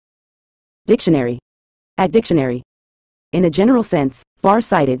Dictionary. At dictionary. In a general sense,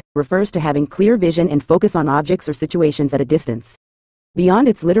 far-sighted refers to having clear vision and focus on objects or situations at a distance. Beyond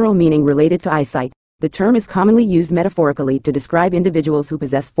its literal meaning related to eyesight, the term is commonly used metaphorically to describe individuals who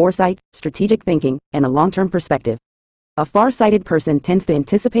possess foresight, strategic thinking, and a long-term perspective. A far-sighted person tends to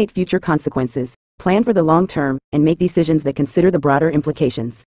anticipate future consequences, plan for the long term, and make decisions that consider the broader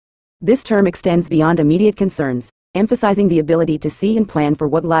implications. This term extends beyond immediate concerns, emphasizing the ability to see and plan for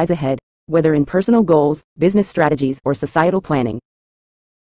what lies ahead, whether in personal goals, business strategies, or societal planning.